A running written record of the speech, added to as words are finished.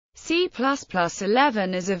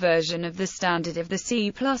C++11 is a version of the standard of the C++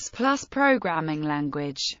 programming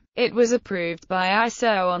language. It was approved by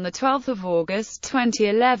ISO on 12 August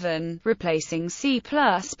 2011, replacing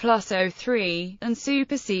C++03, and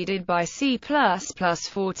superseded by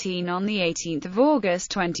C++14 on 18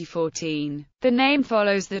 August 2014. The name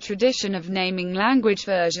follows the tradition of naming language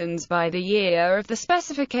versions by the year of the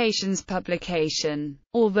specification's publication,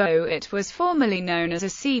 although it was formerly known as a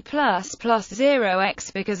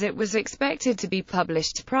C++0x because it was expected to be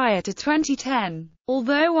published prior to 2010.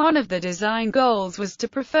 Although one of the design goals was to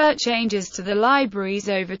prefer changes to the libraries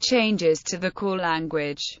over changes to the core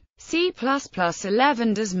language,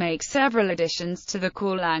 C++11 does make several additions to the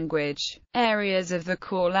core language. Areas of the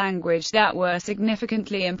core language that were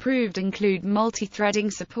significantly improved include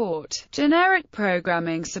multi-threading support, generic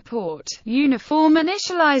programming support, uniform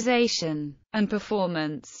initialization, and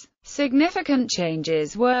performance. Significant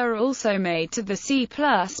changes were also made to the C++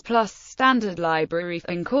 standard library,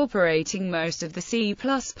 incorporating most of the C++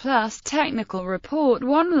 Technical Report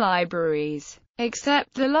 1 libraries,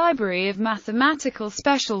 except the library of mathematical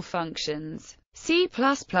special functions.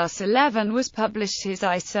 C++11 was published as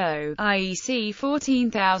ISO IEC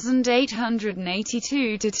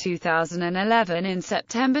 14882-2011 in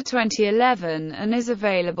September 2011 and is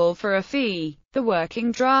available for a fee. The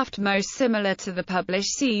working draft most similar to the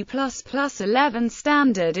published C++11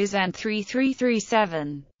 standard is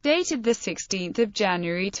N3337. Dated 16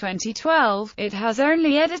 January 2012, it has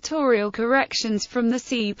only editorial corrections from the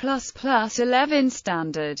C++11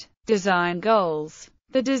 standard. Design goals.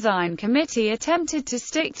 The design committee attempted to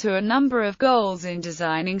stick to a number of goals in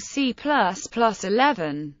designing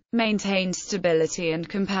C++11, maintain stability and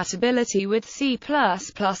compatibility with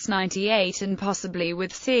C++98 and possibly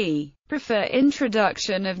with C, prefer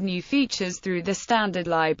introduction of new features through the standard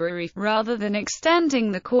library, rather than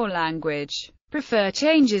extending the core language, prefer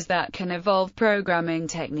changes that can evolve programming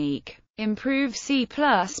technique, improve C++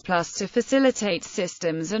 to facilitate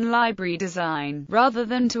systems and library design, rather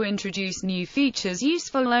than to introduce new features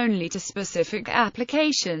useful only to specific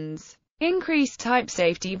applications. Increase type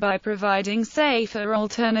safety by providing safer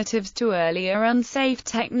alternatives to earlier unsafe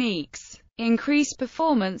techniques. Increase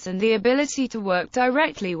performance and the ability to work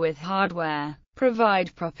directly with hardware.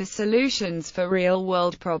 Provide proper solutions for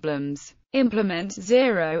real-world problems. Implement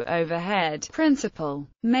zero overhead principle.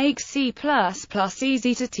 Make C++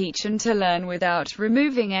 easy to teach and to learn without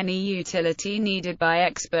removing any utility needed by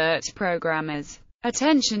expert programmers.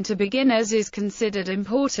 Attention to beginners is considered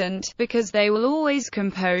important, because they will always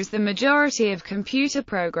compose the majority of computer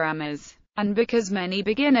programmers, and because many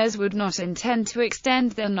beginners would not intend to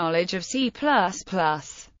extend their knowledge of C++,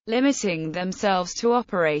 limiting themselves to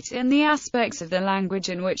operate in the aspects of the language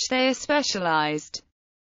in which they are specialized.